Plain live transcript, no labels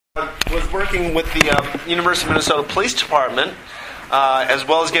was working with the University of Minnesota Police Department, as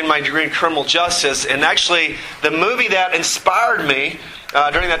well as getting my degree in criminal justice. And actually, the movie that inspired me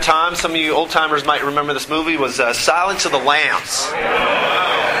during that time, some of you old-timers might remember this movie, was Silence of the Lambs.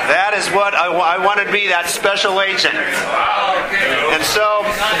 That is what I wanted to be, that special agent. And so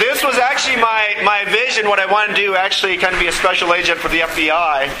this was actually my vision, what I wanted to do, actually kind of be a special agent for the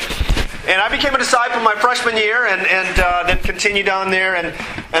FBI. And I became a disciple my freshman year and then continued on there. And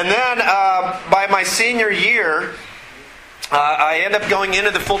then by my senior year, I ended up going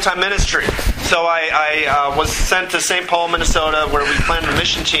into the full-time ministry. So I was sent to St. Paul, Minnesota, where we planned a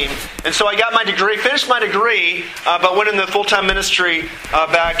mission team. And so I got my degree, finished my degree, but went into the full-time ministry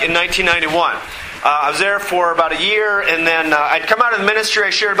back in 1991. I was there for about a year, and then I'd come out of the ministry, I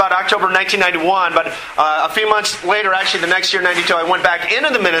shared about October 1991, but a few months later, actually the next year, 92, I went back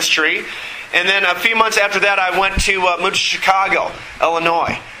into the ministry, and then a few months after that, I went to moved to Chicago,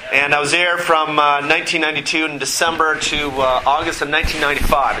 Illinois. And I was there from 1992 in December to August of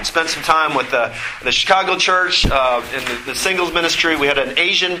 1995, and spent some time with the Chicago church in the singles ministry. We had an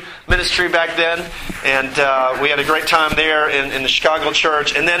Asian ministry back then, and we had a great time there in the Chicago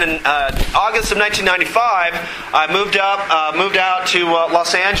church. And then in August of 1995, I moved out to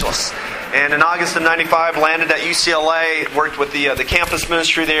Los Angeles. And in August of 95, landed at UCLA, worked with the campus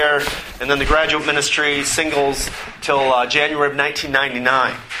ministry there, and then the graduate ministry, singles, till January of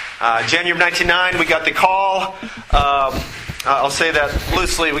 1999. January of 1999, we got the call. I'll say that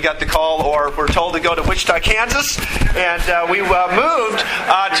loosely. We got the call, or we're told to go to Wichita, Kansas. And we moved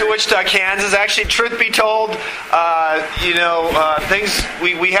to Wichita, Kansas. Actually, truth be told, things.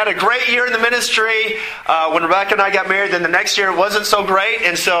 We had a great year in the ministry. When Rebecca and I got married, then the next year it wasn't so great.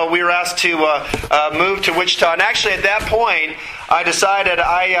 And so we were asked to move to Wichita. And actually, at that point, I decided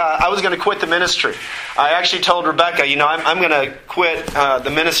I was going to quit the ministry. I actually told Rebecca, I'm going to quit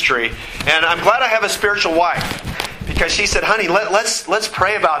the ministry. And I'm glad I have a spiritual wife, because she said, honey, let's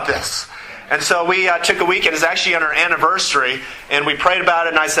pray about this. And so we took a week, and it's actually on our anniversary, and we prayed about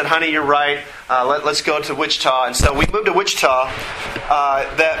it, and I said, honey, you're right, let's go to Wichita. And so we moved to Wichita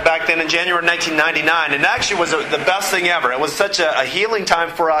back then in January 1999, and it actually was the best thing ever. It was such a healing time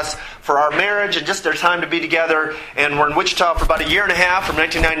for us, for our marriage, and just our time to be together. And we're in Wichita for about a year and a half, from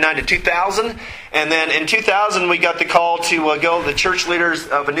 1999 to 2000. And then in 2000, we got the call to go. The church leaders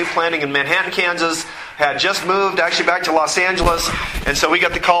of a new planting in Manhattan, Kansas, had just moved actually back to Los Angeles. And so we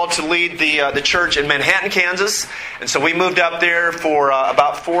got the call to lead the church in Manhattan, Kansas. And so we moved up there for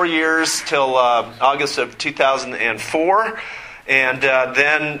about 4 years till August of 2004. And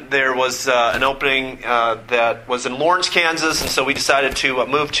then there was an opening that was in Lawrence, Kansas. And so we decided to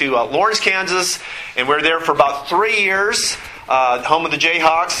move to Lawrence, Kansas. And we were there for about 3 years. Home of the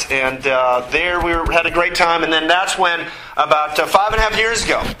Jayhawks, and there we had a great time. And then that's when, about 5.5 years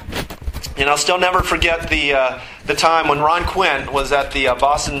ago, and I'll still never forget the time when Ron Quinn was at the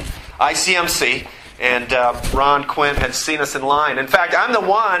Boston ICMC, and Ron Quinn had seen us in line. In fact, I'm the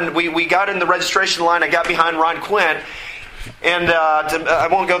one, we got in the registration line, I got behind Ron Quinn, and I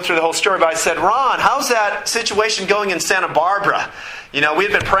won't go through the whole story, but I said, Ron, how's that situation going in Santa Barbara? We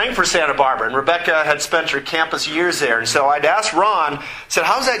had been praying for Santa Barbara, and Rebecca had spent her campus years there. And so I'd asked Ron, said,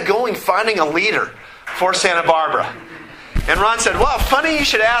 how's that going finding a leader for Santa Barbara? And Ron said, well, funny you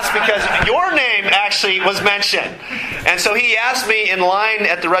should ask, because your name actually was mentioned. And so he asked me in line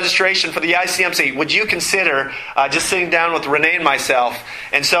at the registration for the ICMC, would you consider just sitting down with Renee and myself?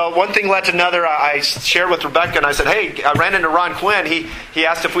 And so one thing led to another. I shared with Rebecca, and I said, hey, I ran into Ron Quinn. He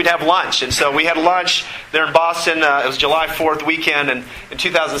asked if we'd have lunch. And so we had lunch there in Boston. It was July 4th weekend in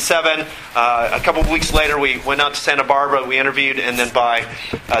 2007. A couple of weeks later, we went out to Santa Barbara. We interviewed, and then by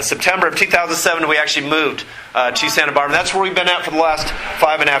September of 2007, we actually moved to Santa Barbara. That's where we've been at for the last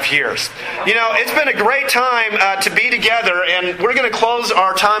 5.5 years. It's been a great time to be together, and we're going to close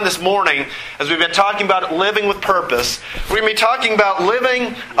our time this morning, as we've been talking about living with purpose. We're going to be talking about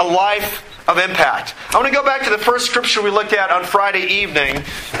living a life of impact. I want to go back to the first scripture we looked at on Friday evening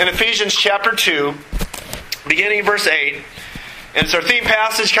in Ephesians chapter 2, beginning in verse 8. And it's our theme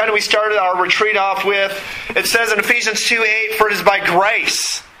passage, kind of we started our retreat off with. It says in Ephesians 2:8, for it is by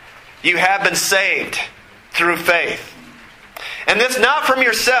grace you have been saved through faith. And this not from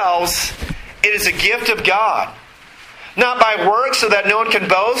yourselves, it is a gift of God. Not by works, so that no one can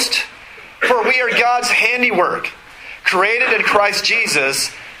boast. For we are God's handiwork, created in Christ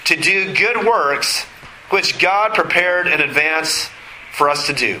Jesus to do good works, which God prepared in advance for us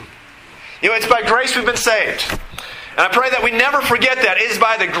to do. It's by grace we've been saved. And I pray that we never forget that. It is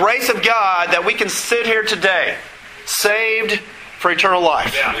by the grace of God that we can sit here today, saved for eternal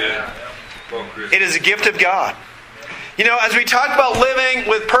life. It is a gift of God. You know, as we talked about living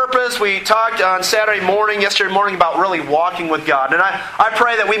with purpose, we talked on yesterday morning, about really walking with God. And I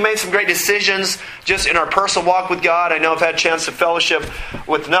pray that we made some great decisions just in our personal walk with God. I know I've had a chance to fellowship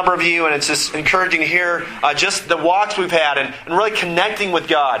with a number of you, and it's just encouraging to hear just the walks we've had and really connecting with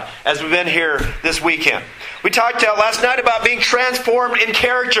God as we've been here this weekend. We talked last night about being transformed in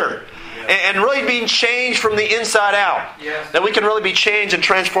character and really being changed from the inside out. Yes. That we can really be changed and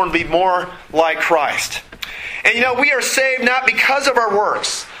transformed to be more like Christ. And you know, we are saved not because of our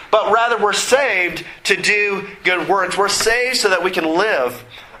works, but rather we're saved to do good works. We're saved so that we can live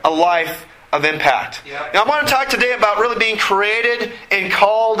a life of impact. Yep. Now I want to talk today about really being created and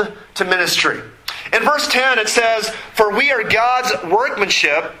called to ministry. In verse 10 it says, "For we are God's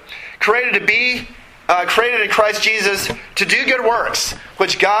workmanship, created in Christ Jesus to do good works,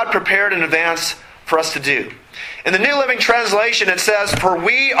 which God prepared in advance for us to do." In the New Living Translation it says, "For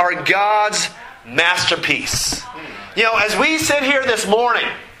we are God's masterpiece." You know, as we sit here this morning,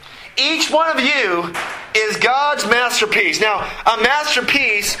 each one of you is God's masterpiece. Now, a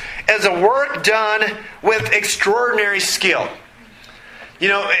masterpiece is a work done with extraordinary skill. You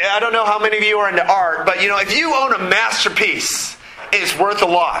know, I don't know how many of you are into art, but you know, if you own a masterpiece, it's worth a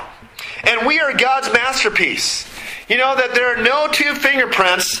lot. And we are God's masterpiece. You know that there are no two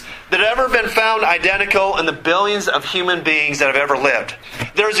fingerprints that have ever been found identical in the billions of human beings that have ever lived.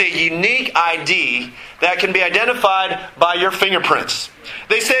 There's a unique ID that can be identified by your fingerprints.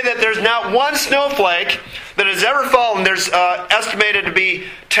 They say that there's not one snowflake that has ever fallen. There's estimated to be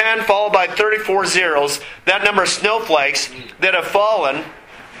 10 followed by 34 zeros. That number of snowflakes that have fallen.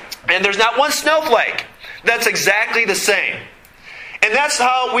 And there's not one snowflake that's exactly the same. And that's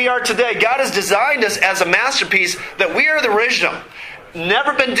how we are today. God has designed us as a masterpiece, that we are the original.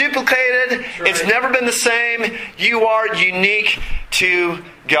 Never been duplicated. It's never been the same. You are unique to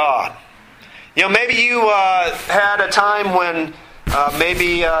God. You know, maybe you had a time when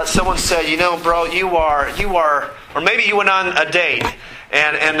maybe someone said, you know, bro, you are, or maybe you went on a date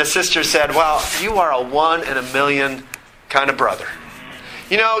and the sister said, well, you are a 1 in a million kind of brother.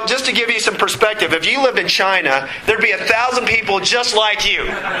 You know, just to give you some perspective, if you lived in China, there'd be 1,000 people just like you.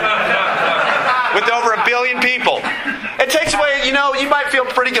 With over 1 billion people. It takes away, you know, you might feel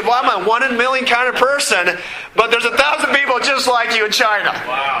pretty good. Well, I'm a 1 in a million kind of person, but there's 1,000 people just like you in China.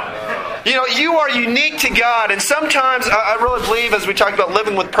 Wow. You know, you are unique to God. And sometimes, I really believe, as we talk about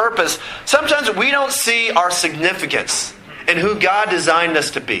living with purpose, sometimes we don't see our significance in who God designed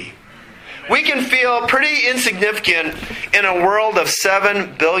us to be. We can feel pretty insignificant in a world of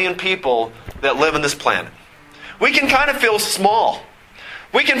 7 billion people that live on this planet. We can kind of feel small.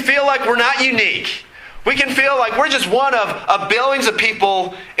 We can feel like we're not unique. We can feel like we're just one of billions of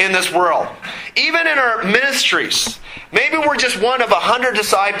people in this world. Even in our ministries, maybe we're just one of 100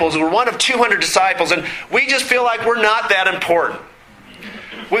 disciples, or one of 200 disciples, and we just feel like we're not that important.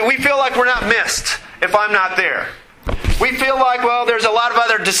 We feel like we're not missed if I'm not there. We feel like, well, there's a lot of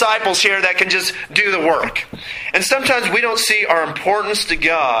other disciples here that can just do the work. And sometimes we don't see our importance to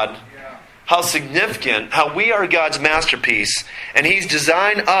God, how significant, how we are God's masterpiece, and He's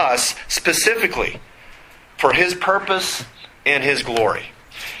designed us specifically for His purpose and His glory.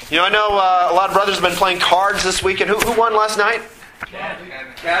 You know, I know a lot of brothers have been playing cards this weekend. Who won last night?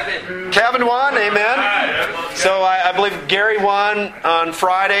 Kevin won, amen. So I believe Gary won on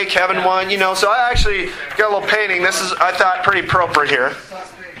Friday. Kevin won, you know. So I actually got a little painting. This is, I thought, pretty appropriate here.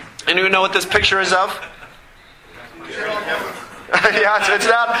 Anyone know what this picture is of? Yeah,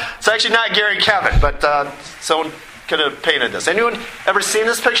 it's actually not Gary Kevin, but someone could have painted this. Anyone ever seen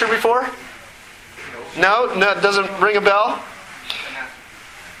this picture before? No, it doesn't ring a bell.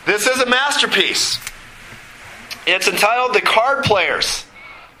 This is a masterpiece. It's entitled "The Card Players"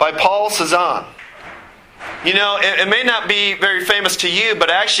 by Paul Cézanne. You know, it may not be very famous to you,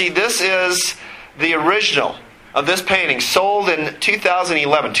 but actually this is the original of this painting, sold in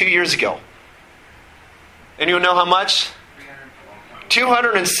 2011, 2 years ago. Anyone know how much?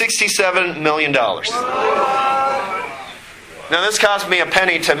 $267 million. Now this cost me a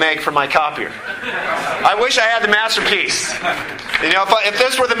penny to make for my copier. I wish I had the masterpiece. You know, if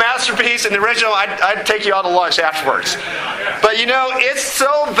this were the masterpiece and the original, I'd take you all to lunch afterwards. But you know, it's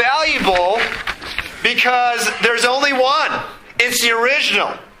so valuable because there's only one. It's the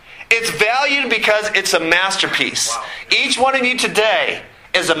original. It's valued because it's a masterpiece. Wow. Each one of you today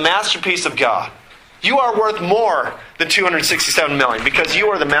is a masterpiece of God. You are worth more than $267 million because you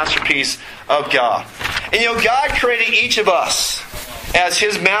are the masterpiece of God. And you know, God created each of us as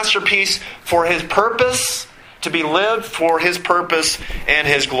His masterpiece for His purpose, to be lived for His purpose and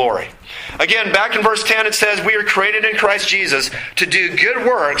His glory. Again, back in verse 10 it says, we are created in Christ Jesus to do good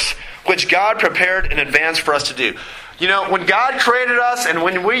works which God prepared in advance for us to do. You know, when God created us and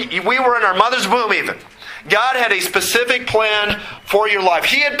when we were in our mother's womb even, God had a specific plan for your life.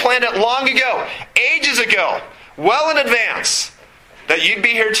 He had planned it long ago, ages ago, well in advance, that you'd be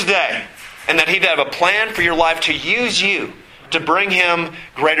here today and that He'd have a plan for your life to use you to bring Him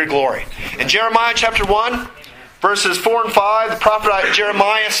greater glory. In Jeremiah chapter 1, verses 4 and 5, the prophet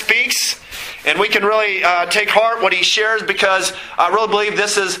Jeremiah speaks, and we can really take heart what he shares, because I really believe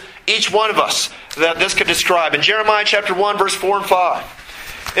this is each one of us that this could describe. In Jeremiah chapter 1, verse 4 and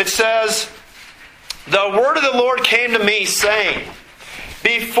 5, it says, "The word of the Lord came to me, saying,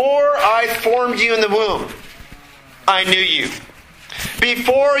 Before I formed you in the womb, I knew you.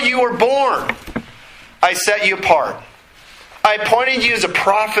 Before you were born, I set you apart. I appointed you as a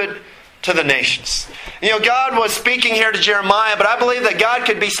prophet to the nations." You know, God was speaking here to Jeremiah, but I believe that God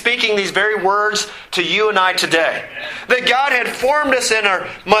could be speaking these very words to you and I today. That God had formed us in our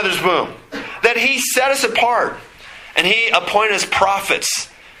mother's womb. That He set us apart. And He appointed us prophets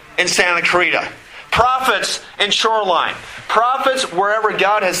in Santa Clarita. Prophets in Shoreline. Prophets wherever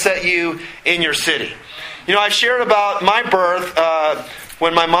God has set you in your city. You know, I shared about my birth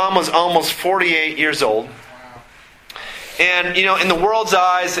when my mom was almost 48 years old. And, you know, in the world's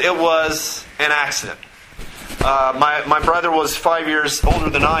eyes, it was an accident. My brother was 5 years older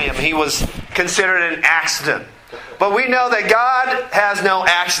than I am. He was considered an accident. But we know that God has no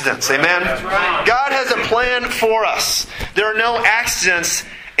accidents. Amen? God has a plan for us. There are no accidents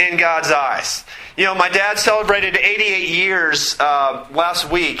in God's eyes. You know, my dad celebrated 88 years last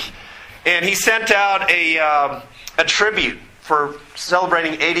week. And he sent out a tribute for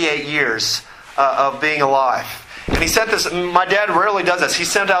celebrating 88 years of being alive. And he sent this, my dad rarely does this, he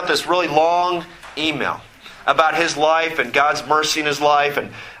sent out this really long email about his life and God's mercy in his life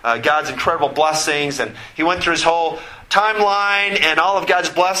and God's incredible blessings. And he went through his whole timeline and all of God's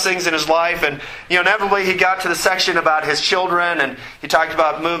blessings in his life. And, you know, inevitably he got to the section about his children, and he talked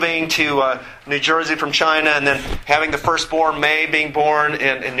about moving to New Jersey from China, and then having the firstborn, May, being born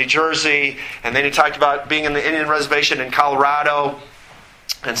in New Jersey. And then he talked about being in the Indian reservation in Colorado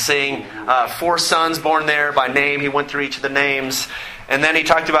and seeing 4 sons born there by name. He went through each of the names. And then he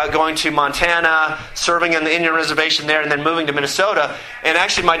talked about going to Montana, serving in the Indian reservation there, and then moving to Minnesota. And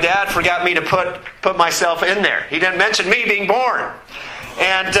actually my dad forgot me to put myself in there. He didn't mention me being born.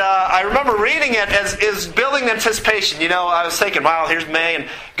 And I remember reading it as building anticipation. You know, I was thinking, wow, here's May, and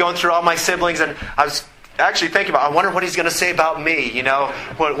going through all my siblings. And I was actually thinking about, I wonder what he's going to say about me, you know,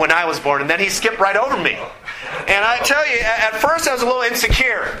 when I was born. And then he skipped right over me. And I tell you, at first I was a little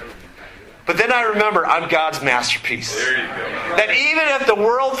insecure. But then I remember, I'm God's masterpiece. There you go. That even if the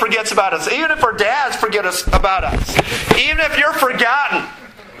world forgets about us, even if our dads forget about us, even if you're forgotten,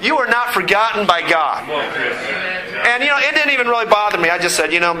 you are not forgotten by God. And, you know, it didn't even really bother me. I just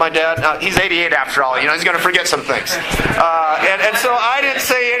said, you know, my dad, he's 88 after all. You know, he's going to forget some things. And so I didn't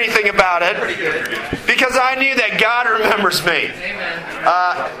say anything about it because I knew that God remembers me.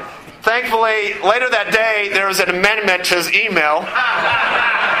 Thankfully, later that day, there was an amendment to his email.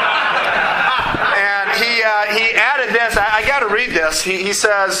 And he added this. I got to read this. He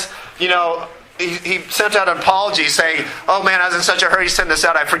says, you know, he sent out an apology saying, oh man, I was in such a hurry to send this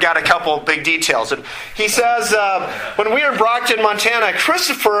out, I forgot a couple big details. And he says, when we were in Brockton, Montana,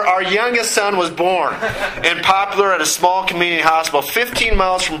 Christopher, our youngest son, was born in Poplar at a small community hospital 15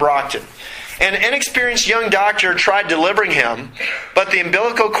 miles from Brockton. An inexperienced young doctor tried delivering him, but the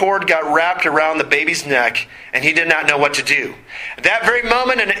umbilical cord got wrapped around the baby's neck, and he did not know what to do. At that very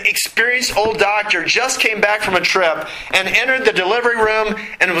moment, an experienced old doctor just came back from a trip and entered the delivery room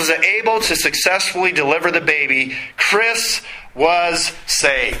and was able to successfully deliver the baby. Chris was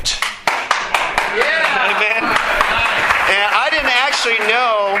saved. Yeah. Amen. And I didn't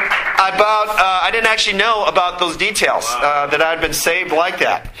actually know about those details, that I'd been saved like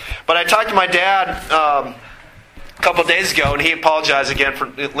that. But I talked to my dad a couple of days ago, and he apologized again for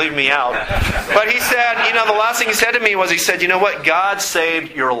leaving me out. But he said, you know, the last thing he said to me was, he said, you know what? God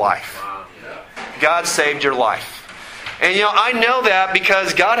saved your life. God saved your life. And, you know, I know that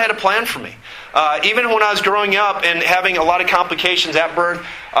because God had a plan for me. Even when I was growing up and having a lot of complications at birth,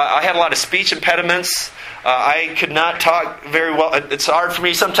 I had a lot of speech impediments. I could not talk very well. It's hard for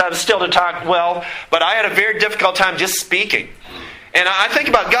me sometimes still to talk well, but I had a very difficult time just speaking. And I think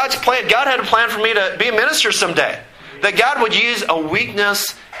about God's plan. God had a plan for me to be a minister someday. That God would use a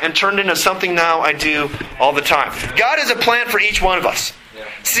weakness and turn it into something now I do all the time. God has a plan for each one of us.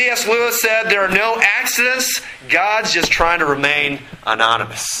 C.S. Lewis said, there are no accidents. God's just trying to remain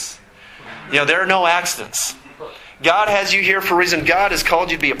anonymous. You know, there are no accidents. God has you here for a reason. God has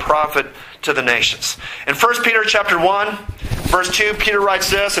called you to be a prophet to the nations. In 1 Peter chapter 1, verse 2, Peter writes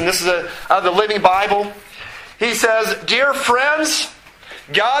this, and this is out of the Living Bible. He says, "Dear friends,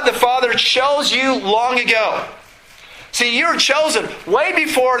 God the Father chose you long ago." See, you were chosen way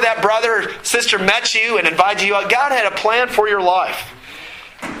before that brother or sister met you and invited you out. God had a plan for your life.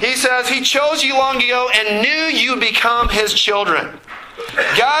 He says He chose you long ago and knew you would become His children.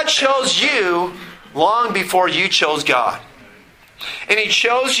 God chose you long before you chose God. And He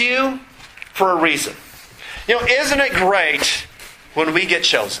chose you for a reason. Isn't it great when we get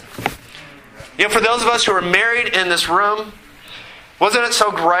chosen? For those of us who are married in this room, wasn't it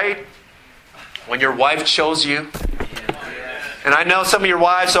so great when your wife chose you? And I know some of your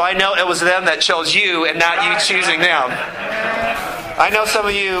wives, so I know it was them that chose you and not you choosing them. I know some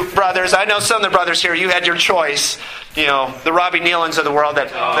of you brothers, I know some of the brothers here, you had your choice. The Robbie Nealons of the world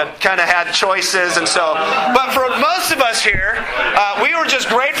that kind of had choices and so. But for most of us here, we were just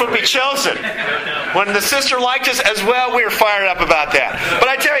grateful to be chosen. When the sister liked us as well, we were fired up about that. But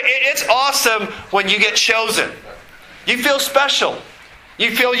I tell you, it's awesome when you get chosen. You feel special.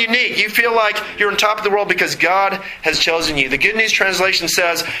 You feel unique. You feel like you're on top of the world because God has chosen you. The Good News Translation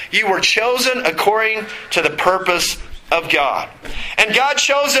says, "You were chosen according to the purpose of God." And God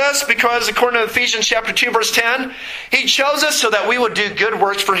chose us because, according to Ephesians chapter 2, verse 10, He chose us so that we would do good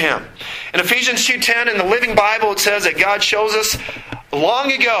works for Him. In Ephesians 2:10, in the Living Bible, it says that God chose us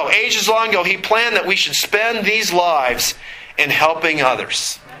long ago, ages long ago. He planned that we should spend these lives in helping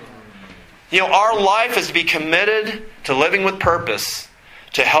others. Our life is to be committed to living with purpose,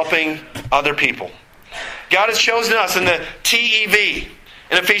 to helping other people. God has chosen us. In the TEV,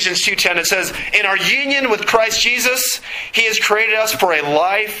 in Ephesians 2:10, it says, "In our union with Christ Jesus, He has created us for a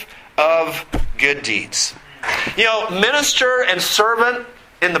life of good deeds." Minister and servant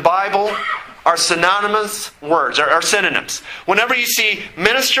in the Bible are synonymous words, are synonyms. Whenever you see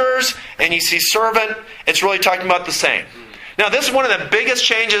ministers and you see servant, it's really talking about the same. Now, this is one of the biggest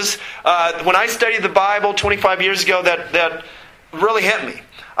changes when I studied the Bible 25 years ago that really hit me.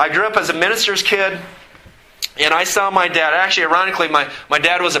 I grew up as a minister's kid, and I saw my dad. Actually, ironically, my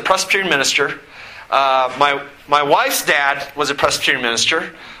dad was a Presbyterian minister. My wife's dad was a Presbyterian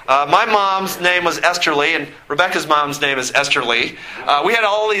minister. My mom's name was Esther Lee, and Rebecca's mom's name is Esther Lee. We had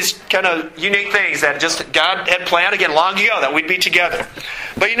all these kind of unique things that just God had planned, again, long ago, that we'd be together.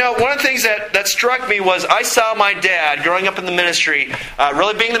 But one of the things that struck me was I saw my dad growing up in the ministry,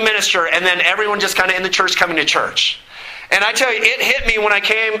 really being the minister, and then everyone just kind of in the church coming to church. And I tell you, it hit me when I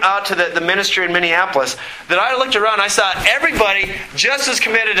came out to the ministry in Minneapolis that I looked around and I saw everybody just as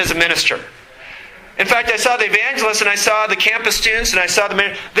committed as a minister. In fact, I saw the evangelists and I saw the campus students and I saw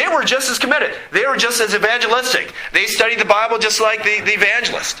they were just as committed. They were just as evangelistic. They studied the Bible just like the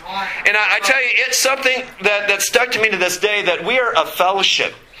evangelist. And I tell you, it's something that stuck to me to this day, that we are a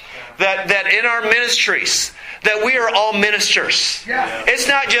fellowship. That in our ministries, that we are all ministers. Yeah. It's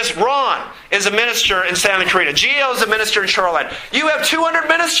not just Ron is a minister in Santa Clarita. Gio is a minister in Shoreline. You have 200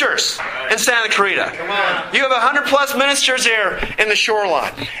 ministers in Santa Clarita. You have 100 plus ministers there in the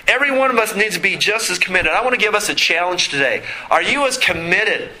Shoreline. Every one of us needs to be just as committed. I want to give us a challenge today. Are you as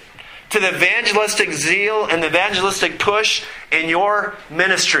committed to the evangelistic zeal and the evangelistic push in your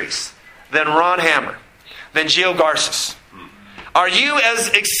ministries than Ron Hammer, than Gio Garces? Are you as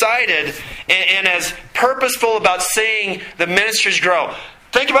excited and as purposeful about seeing the ministries grow?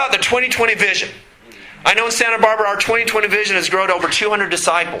 Think about the 2020 vision. I know in Santa Barbara, our 2020 vision has grown to over 200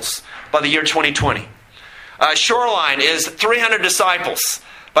 disciples by the year 2020. Shoreline is 300 disciples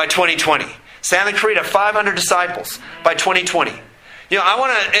by 2020. Santa Clarita, 500 disciples by 2020. I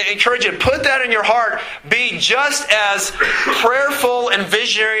want to encourage you to put that in your heart. Be just as prayerful and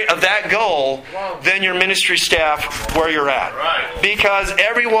visionary of that goal than your ministry staff where you're at. Because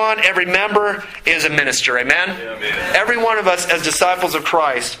every member is a minister. Amen? Every one of us as disciples of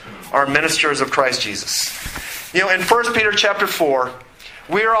Christ are ministers of Christ Jesus. In 1 Peter chapter 4,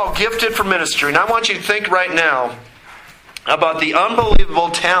 we are all gifted for ministry. And I want you to think right now about the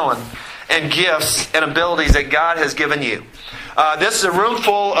unbelievable talent and gifts and abilities that God has given you. This is a room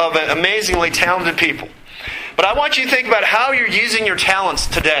full of amazingly talented people. But I want you to think about how you're using your talents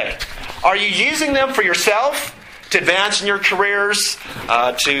today. Are you using them for yourself, to advance in your careers,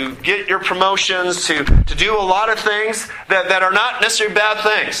 to get your promotions, to do a lot of things that are not necessarily bad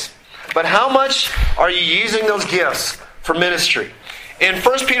things? But how much are you using those gifts for ministry? In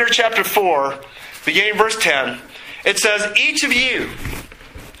 1 Peter chapter 4, beginning verse 10, it says, "Each of you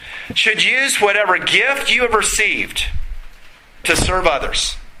should use whatever gift you have received to serve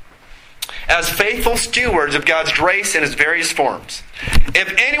others, as faithful stewards of God's grace in its various forms.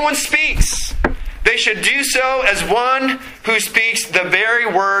 If anyone speaks, they should do so as one who speaks the very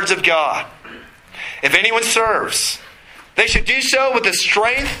words of God. If anyone serves, they should do so with the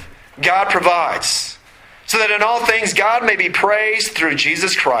strength God provides, so that in all things God may be praised through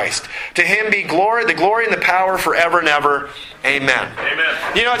Jesus Christ. To Him be glory, the glory and the power forever and ever. Amen.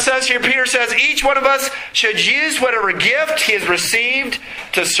 Amen. You know, it says here, Peter says, each one of us should use whatever gift he has received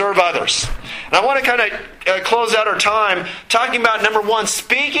to serve others. And I want to kind of close out our time talking about, number one,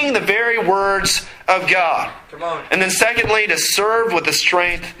 speaking the very words of God. Come on. And then secondly, to serve with the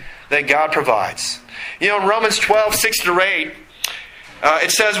strength that God provides. You know, in Romans 12, 6-8,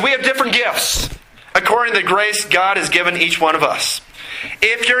 it says, we have different gifts according to the grace God has given each one of us.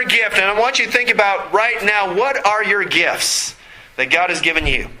 If your gift, and I want you to think about right now, what are your gifts that God has given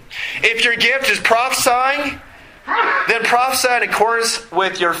you? If your gift is prophesying, then prophesy in accordance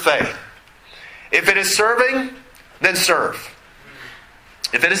with your faith. If it is serving, then serve.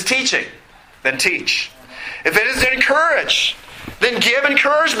 If it is teaching, then teach. If it is to encourage, then give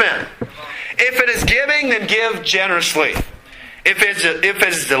encouragement. If it is giving, then give generously. If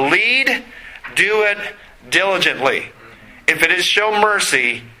it is to lead, do it diligently. If it is show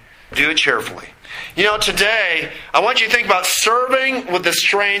mercy, do it cheerfully. You know, today, I want you to think about serving with the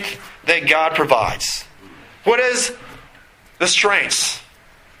strength that God provides. What is the strengths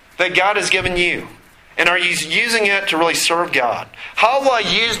that God has given you? And are you using it to really serve God? How will I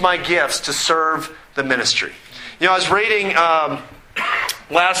use my gifts to serve the ministry? You know, I was reading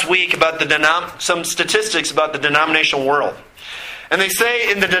last week about some statistics about the denominational world. And they say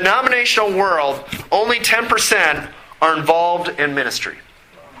in the denominational world, only 10% are involved in ministry.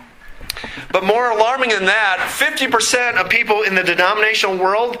 But more alarming than that, 50% of people in the denominational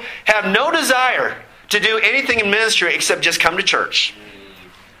world have no desire to do anything in ministry except just come to church.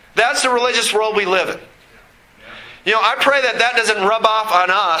 That's the religious world we live in. You know, I pray that that doesn't rub off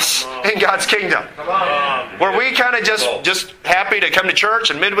on us in God's kingdom. Where we kind of just happy to come to church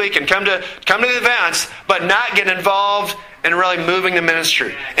and midweek and come to the events, but not get involved in really moving the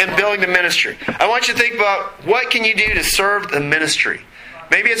ministry and building the ministry. I want you to think about what can you do to serve the ministry.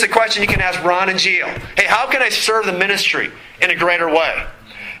 Maybe it's a question you can ask Ron and Gio. Hey, how can I serve the ministry in a greater way?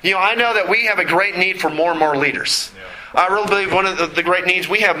 You know, I know that we have a great need for more and more leaders. I really believe one of the great needs,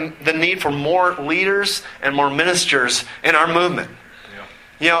 we have the need for more leaders and more ministers in our movement.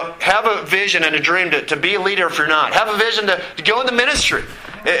 You know, have a vision and a dream to be a leader if you're not. Have a vision to go into ministry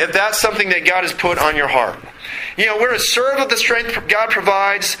if that's something that God has put on your heart. You know, we're to serve with the strength God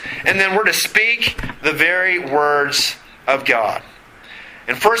provides, and then we're to speak the very words of God.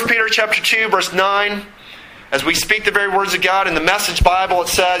 In 1 Peter chapter 2, verse 9, as we speak the very words of God in the Message Bible, it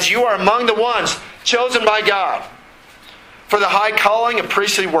says, you are among the ones chosen by God for the high calling of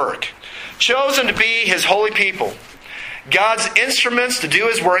priestly work, chosen to be His holy people, God's instruments to do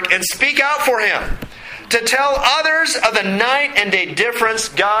His work and speak out for Him, to tell others of the night and day difference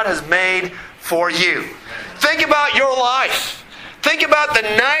God has made for you. Think about your life. Think about the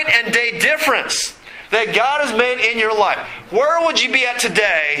night and day difference that God has made in your life. Where would you be at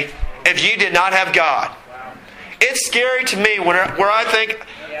today if you did not have God? It's scary to me where I think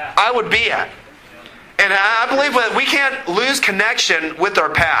I would be at. And I believe that we can't lose connection with our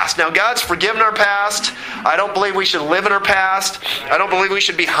past. Now, God's forgiven our past. I don't believe we should live in our past. I don't believe we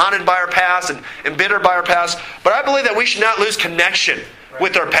should be haunted by our past and embittered by our past. But I believe that we should not lose connection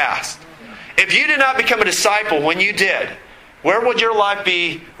with our past. If you did not become a disciple when you did, where would your life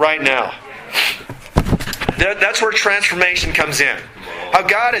be right now? That's where transformation comes in. How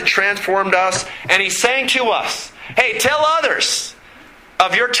God has transformed us, and He's saying to us, hey, tell others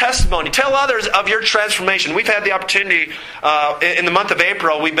of your testimony. Tell others of your transformation. We've had the opportunity in the month of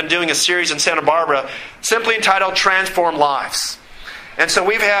April, we've been doing a series in Santa Barbara simply entitled Transform Lives. And so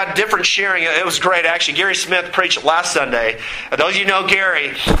we've had different sharing. It was great, actually. Gary Smith preached last Sunday. Those of you know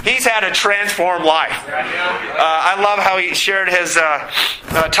Gary, he's had a transformed life. I love how he shared his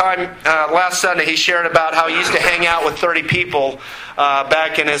time last Sunday. He shared about how he used to hang out with 30 people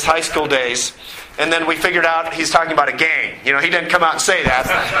back in his high school days. And then we figured out he's talking about a gang. You know, he didn't come out and say that.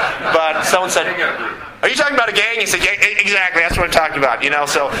 But someone said, are you talking about a gang? He said, yeah, exactly, that's what I'm talking about. You know,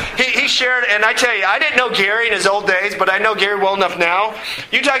 so he shared, and I tell you, I didn't know Gary in his old days, but I know Gary well enough now.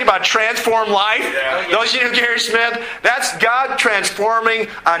 You talking about transformed life? Those of you who know Gary Smith, that's God transforming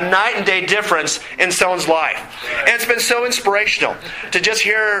a night and day difference in someone's life. And it's been so inspirational to just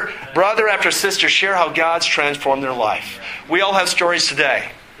hear brother after sister share how God's transformed their life. We all have stories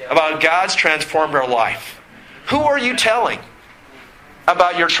today about God's transformed our life. Who are you telling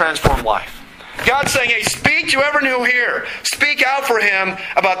about your transformed life? God's saying, hey, speak to everyone who here. Speak out for Him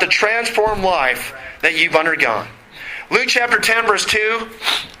about the transformed life that you've undergone. Luke chapter 10, verse 2,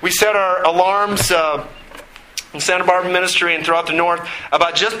 we set our alarms in Santa Barbara ministry and throughout the north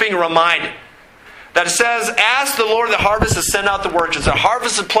about just being reminded that it says, ask the Lord of the harvest to send out the workers. The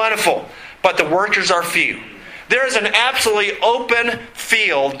harvest is plentiful, but the workers are few. There is an absolutely open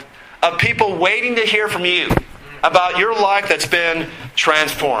field of people waiting to hear from you about your life that's been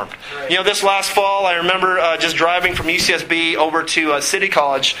transformed. You know, this last fall, I remember just driving from UCSB over to City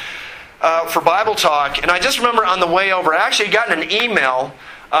College for Bible Talk, and I just remember on the way over, I actually got an email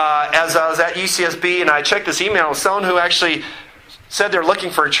as I was at UCSB, and I checked this email with someone who actually said they're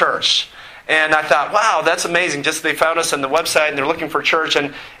looking for a church. And I thought, wow, that's amazing. Just they found us on the website and they're looking for a church.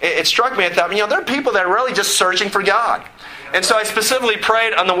 And it struck me, I thought, there are people that are really just searching for God. And so I specifically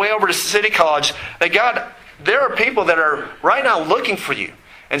prayed on the way over to City College that God, there are people that are right now looking for you.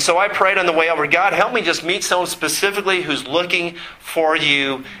 And so I prayed on the way over, God, help me just meet someone specifically who's looking for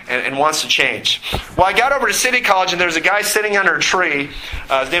you and wants to change. Well, I got over to City College, and there's a guy sitting under a tree.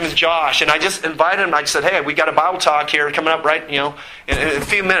 His name is Josh. And I just invited him. I said, hey, we got a Bible talk here coming up right, in a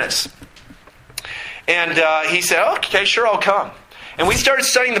few minutes. And he said, okay, sure, I'll come. And we started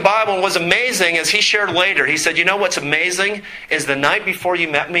studying the Bible, and it was amazing as he shared later. He said, what's amazing is the night before you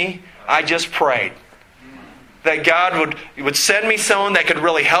met me, I just prayed that God would send me someone that could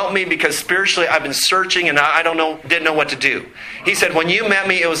really help me, because spiritually I've been searching and I didn't know what to do. He said, when you met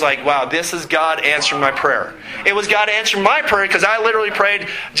me, it was like, wow, this is God answering my prayer. It was God answering my prayer because I literally prayed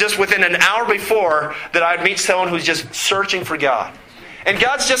just within an hour before that I'd meet someone who's just searching for God. And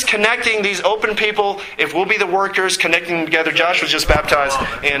God's just connecting these open people, if we'll be the workers, connecting them together. Josh was just baptized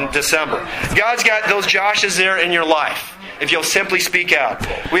in December. God's got those Joshes there in your life, if you'll simply speak out.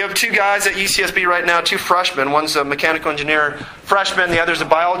 We have two guys at UCSB right now, two freshmen. One's a mechanical engineer freshman, the other's a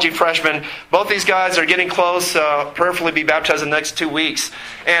biology freshman. Both these guys are getting close, prayerfully be baptized in the next 2 weeks.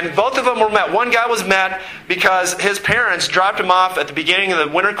 And both of them were met. One guy was met because his parents dropped him off at the beginning of the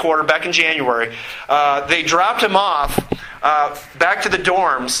winter quarter back in January. They dropped him off back to the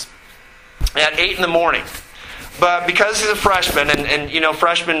dorms at 8 in the morning. But because he's a freshman, and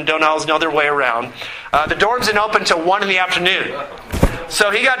freshmen don't always know their way around, the dorms didn't open until 1 in the afternoon. So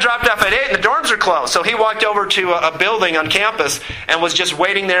he got dropped off at 8 and the dorms are closed. So he walked over to a building on campus and was just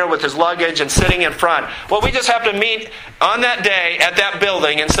waiting there with his luggage and sitting in front. Well, we just happened to meet on that day at that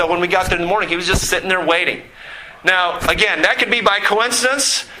building, and so when we got there in the morning, he was just sitting there waiting. Now, again, that could be by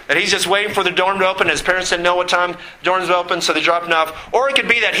coincidence, that he's just waiting for the dorm to open. His parents didn't know what time the dorms were open, so they dropped him off. Or it could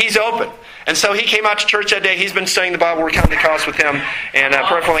be that he's open. And so he came out to church that day. He's been studying the Bible. We're counting the cost with him. And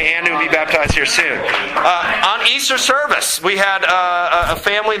prayerfully, Andrew will be baptized here soon. On Easter service, we had a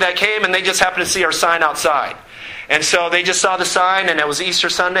family that came, and they just happened to see our sign outside. And so they just saw the sign, and it was Easter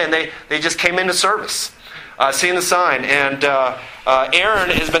Sunday, and they just came into service, seeing the sign. And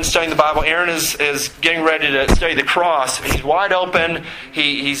Aaron has been studying the Bible. Aaron is getting ready to study the cross. He's wide open.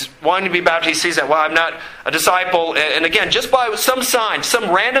 He's wanting to be baptized. He sees that, well, I'm not a disciple. And again, just by some sign,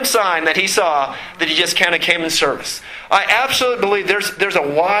 some random sign that he saw, that he just kind of came in service. I absolutely believe there's a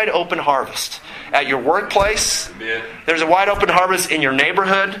wide open harvest at your workplace. Amen. There's a wide open harvest in your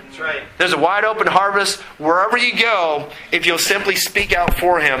neighborhood. That's right. There's a wide open harvest wherever you go, if you'll simply speak out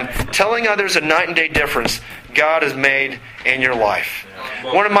for Him, telling others a night and day difference God has made in your life.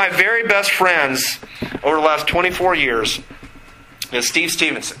 One of my very best friends over the last 24 years is Steve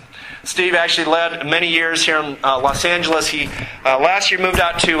Stevenson. Steve actually led many years here in Los Angeles. He last year moved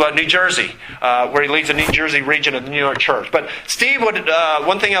out to New Jersey, where he leads the New Jersey region of the New York Church. But Steve would,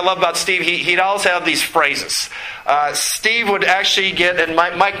 one thing I love about Steve, he'd always have these phrases. Steve would actually get, and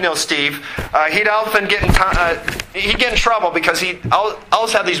Mike knows Steve, he'd often get in trouble because he'd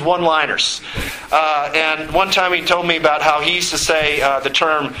always have these one-liners. And one time he told me about how he used to say the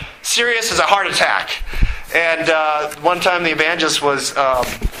term, serious as a heart attack. And one time the evangelist was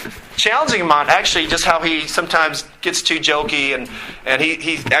challenging him on actually just how he sometimes gets too jokey, and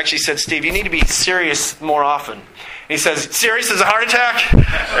he actually said, Steve, you need to be serious more often. And he says, serious as a heart attack?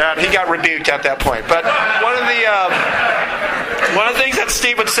 And he got rebuked at that point. But one of the things that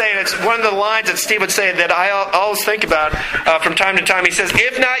Steve would say, and it's one of the lines that Steve would say that I always think about from time to time, he says,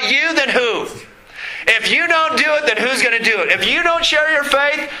 if not you, then who? If you don't do it, then who's going to do it? If you don't share your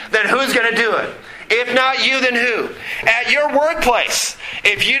faith, then who's going to do it? If not you, then who? At your workplace,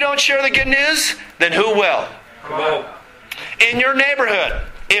 if you don't share the good news, then who will? In your neighborhood,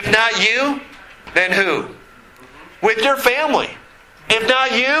 if not you, then who? With your family, if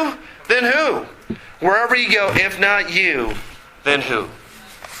not you, then who? Wherever you go, if not you, then who?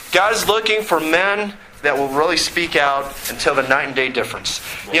 God is looking for men that will really speak out and tell the night and day difference.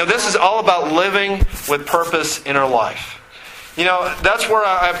 This is all about living with purpose in our life. That's where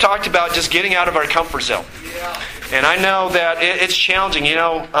I've talked about just getting out of our comfort zone. And I know that it's challenging,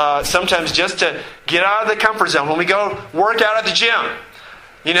 sometimes just to get out of the comfort zone. When we go work out at the gym,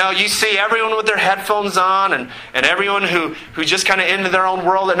 You know, you see everyone with their headphones on and everyone who just kind of into their own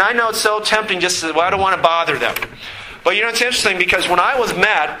world. And I know it's so tempting just to, well, I don't want to bother them. But you know, it's interesting because when I was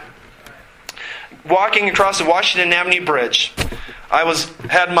met walking across the Washington Avenue Bridge, I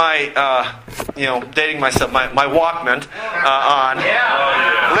had my, dating myself, my Walkman on,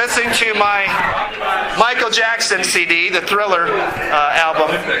 listening to my Michael Jackson CD, the Thriller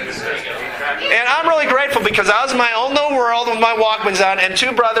album. And I'm really grateful because I was in my own little world with my Walkmans on, and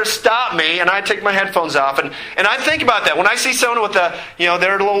two brothers stopped me, and I take my headphones off. And I think about that. When I see someone with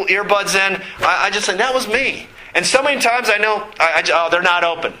their little earbuds in, I just think, that was me. And so many times I know, they're not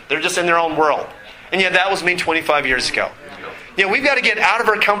open. They're just in their own world. And yet that was me 25 years ago. You know, we've got to get out of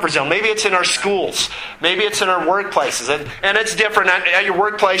our comfort zone. Maybe it's in our schools. Maybe it's in our workplaces. And it's different. At your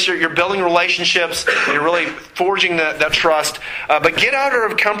workplace, you're building relationships. You're really forging that trust. But get out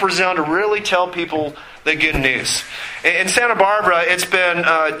of our comfort zone to really tell people the good news. In Santa Barbara, it's been,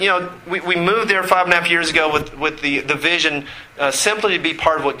 we moved there 5.5 years ago with the vision simply to be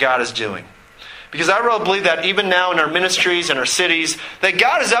part of what God is doing. Because I really believe that even now in our ministries and our cities, that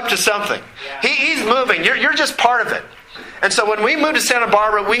God is up to something. He's moving. You're just part of it. And so when we moved to Santa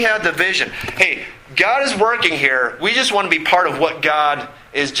Barbara, we had the vision. Hey, God is working here. We just want to be part of what God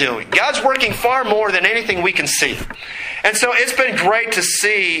is doing. God's working far more than anything we can see. And so it's been great to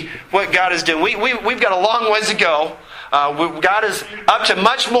see what God is doing. We've got a long ways to go. God is up to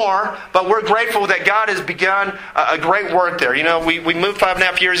much more, but we're grateful that God has begun a great work there. You know, we moved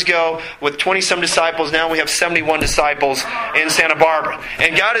 5.5 years ago with 20-some disciples. Now we have 71 disciples in Santa Barbara.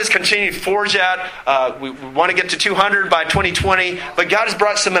 And God has continued to forge that. We want to get to 200 by 2020, but God has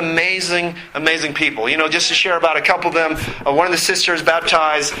brought some amazing, amazing people. You know, just to share about a couple of them, one of the sisters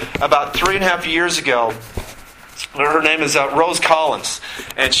baptized about 3.5 years ago. Her name is Rose Collins,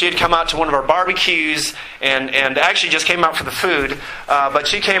 and she had come out to one of our barbecues and actually just came out for the food, but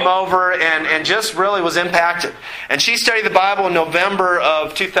she came over and just really was impacted. And she studied the Bible in November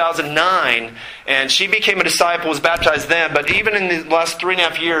of 2009, and she became a disciple, was baptized then, but even in the last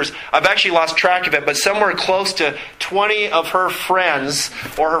 3.5 years, I've actually lost track of it, but somewhere close to 20 of her friends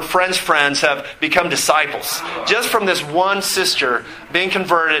or her friends' friends have become disciples. Just from this one sister being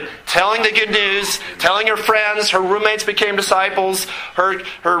converted, telling the good news, telling her friends, her roommates became disciples, her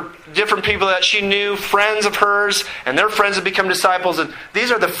different people that she knew, friends of hers, and their friends have become disciples. And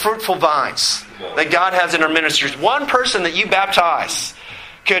these are the fruitful vines that God has in our ministries. One person that you baptize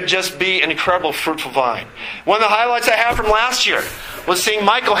could just be an incredible fruitful vine. One of the highlights I have from last year was seeing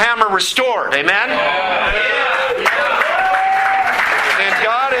Michael Hammer restored. Amen? And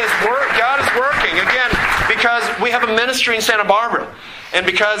God is working. Again, because we have a ministry in Santa Barbara. And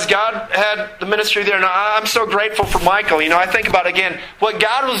because God had the ministry there, and I'm so grateful for Michael. You know, I think about, again, what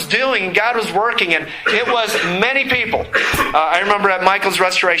God was doing, God was working, and it was many people. I remember at Michael's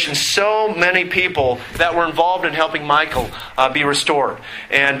restoration, so many people that were involved in helping Michael be restored.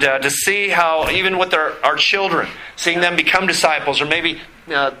 And to see how, even with our children, seeing them become disciples, or maybe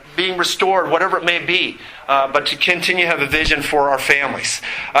being restored, whatever it may be, but to continue to have a vision for our families.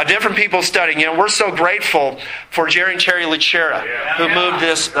 Different people studying. You know, we're so grateful for Jerry and Terry Lucera, who moved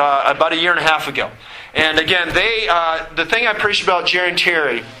this about 1.5 years ago. And again, the thing I appreciate about Jerry and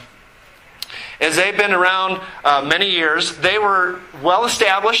Terry is they've been around many years. They were well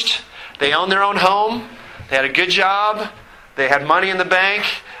established. They owned their own home. They had a good job. They had money in the bank.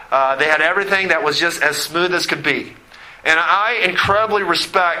 They had everything that was just as smooth as could be. And I incredibly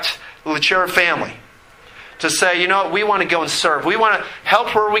respect the Lucera family to say, you know what, we want to go and serve. We want to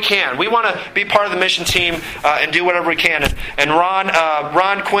help where we can. We want to be part of the mission team and do whatever we can. And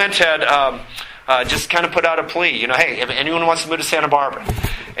Ron Quint had just kind of put out a plea. You know, hey, if anyone wants to move to Santa Barbara.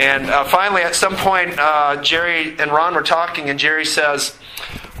 And finally, at some point, Jerry and Ron were talking, and Jerry says,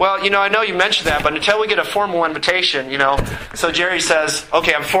 well, you know, I know you mentioned that, but until we get a formal invitation, you know. So Jerry says,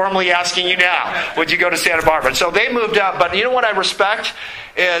 okay, I'm formally asking you now, would you go to Santa Barbara? And so they moved up. But you know what I respect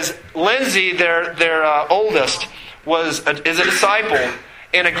is Lindsay, their oldest, is a disciple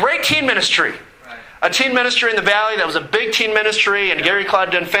in a great teen ministry. A teen ministry in the Valley that was a big teen ministry, and Gary Cloud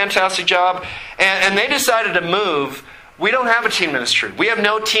did a fantastic job. And they decided to move. We don't have a teen ministry. We have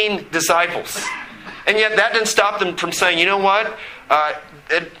no teen disciples. And yet that didn't stop them from saying, you know what?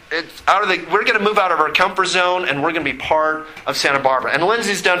 We're going to move out of our comfort zone, and we're going to be part of Santa Barbara. And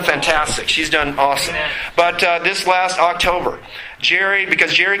Lindsay's done fantastic. She's done awesome. But this last October,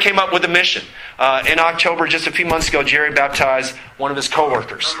 because Jerry came up with a mission. In October, just a few months ago, Jerry baptized one of his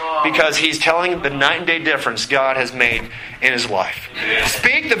coworkers because he's telling the night and day difference God has made in his life.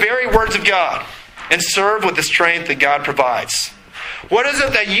 Speak the very words of God and serve with the strength that God provides. What is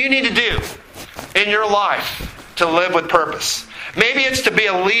it that you need to do in your life to live with purpose? Maybe it's to be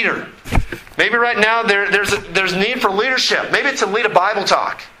a leader. Maybe right now there's need for leadership. Maybe it's to lead a Bible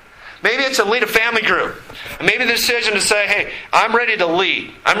talk. Maybe it's to lead a family group. And maybe the decision to say, hey, I'm ready to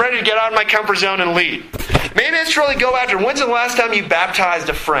lead. I'm ready to get out of my comfort zone and lead. Maybe it's to really go after, when's the last time you baptized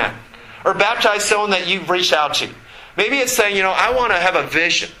a friend? Or baptized someone that you've reached out to? Maybe it's saying, I want to have a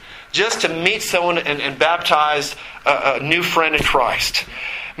vision just to meet someone and baptize a new friend in Christ.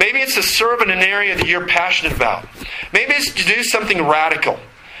 Maybe it's to serve in an area that you're passionate about. Maybe it's to do something radical.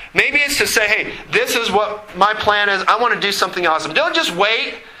 Maybe it's to say, hey, this is what my plan is. I want to do something awesome. Don't just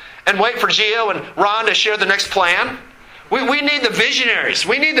wait for Gio and Ron to share the next plan. We need the visionaries.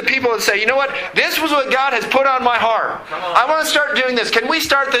 We need the people that say, you know what? This was what God has put on my heart. I want to start doing this. Can we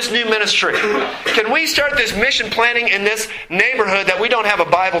start this new ministry? Can we start this mission planning in this neighborhood that we don't have a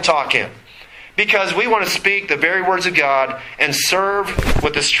Bible talk in? Because we want to speak the very words of God and serve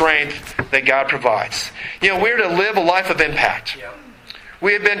with the strength that God provides. We're to live a life of impact.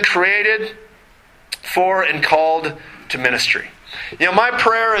 We have been created for and called to ministry. My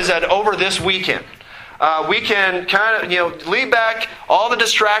prayer is that over this weekend, we can kind of, leave back all the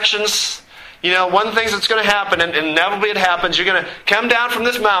distractions. One of the things that's going to happen, and inevitably it happens, you're going to come down from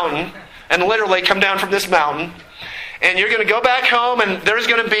this mountain, and literally come down from this mountain, and you're going to go back home, and there's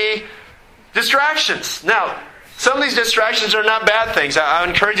going to be distractions. Now, some of these distractions are not bad things. I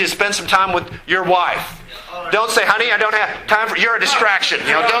encourage you to spend some time with your wife. Don't say, honey, I don't have time for... You're a distraction.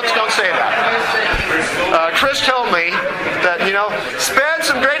 Don't say that. Chris told me that, spend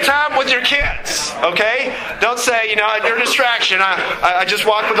some great time with your kids. Okay? Don't say, you're a distraction. I just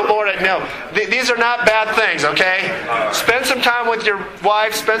walked with the Lord. No. These are not bad things, okay? Spend some time with your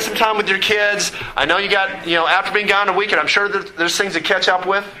wife. Spend some time with your kids. I know you got, after being gone a week, and I'm sure there's things to catch up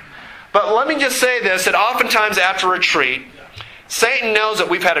with. But let me just say this, that oftentimes after retreat, Satan knows that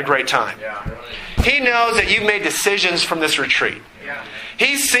we've had a great time. He knows that you've made decisions from this retreat.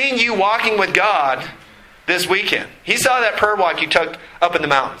 He's seen you walking with God this weekend. He saw that prayer walk you took up in the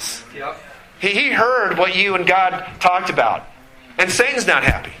mountains. He heard what you and God talked about. And Satan's not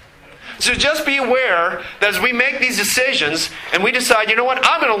happy. So just be aware that as we make these decisions and we decide, you know what,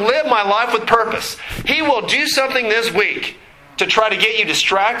 I'm going to live my life with purpose. He will do something this week to try to get you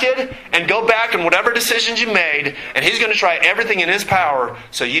distracted and go back on whatever decisions you made, and he's going to try everything in his power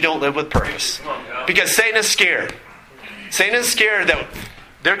so you don't live with purpose. Because Satan is scared. Satan is scared that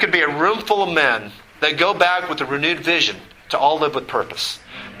there could be a room full of men that go back with a renewed vision to all live with purpose.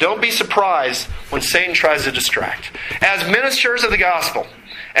 Don't be surprised when Satan tries to distract. As ministers of the gospel,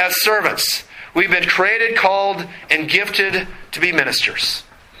 as servants, we've been created, called, and gifted to be ministers.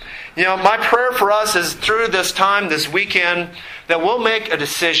 My prayer for us is through this time, this weekend, that we'll make a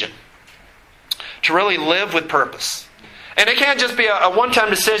decision to really live with purpose. And it can't just be a one-time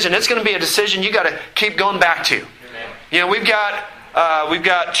decision. It's going to be a decision you got to keep going back to. We've got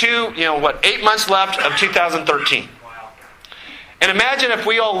 8 months left of 2013. And imagine if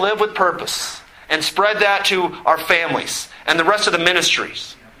we all live with purpose and spread that to our families and the rest of the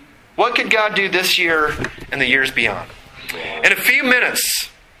ministries. What could God do this year and the years beyond? In a few minutes,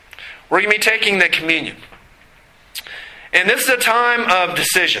 we're going to be taking the communion. And this is a time of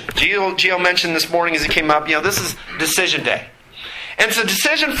decision. Gio mentioned this morning as he came up, this is decision day. And it's a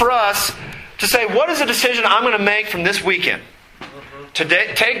decision for us to say, what is a decision I'm going to make from this weekend to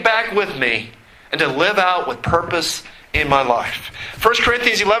take back with me and to live out with purpose in my life? 1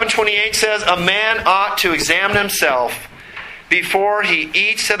 Corinthians 11:28 says, a man ought to examine himself before he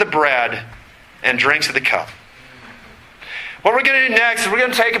eats of the bread and drinks of the cup. What we're going to do next is we're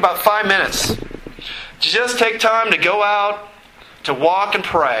going to take about 5 minutes to just take time to go out, to walk and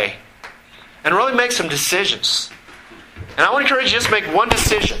pray, and really make some decisions. And I want to encourage you to just make one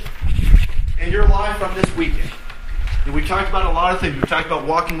decision in your life from this weekend. And we've talked about a lot of things. We've talked about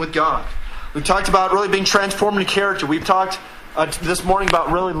walking with God. We've talked about really being transformed in character. We've talked this morning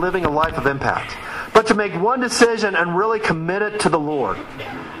about really living a life of impact. But to make one decision and really commit it to the Lord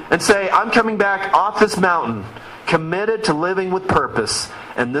and say, I'm coming back off this mountain committed to living with purpose,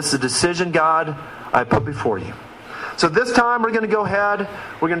 and this is a decision, God, I put before you. So this time we're going to go ahead,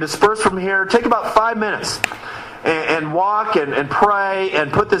 we're going to disperse from here, take about 5 minutes and walk and pray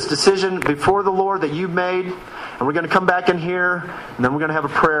and put this decision before the Lord that you've made, and we're going to come back in here, and then we're going to have a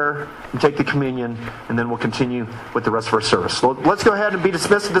prayer and take the communion, and then we'll continue with the rest of our service. So let's go ahead and be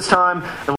dismissed at this time.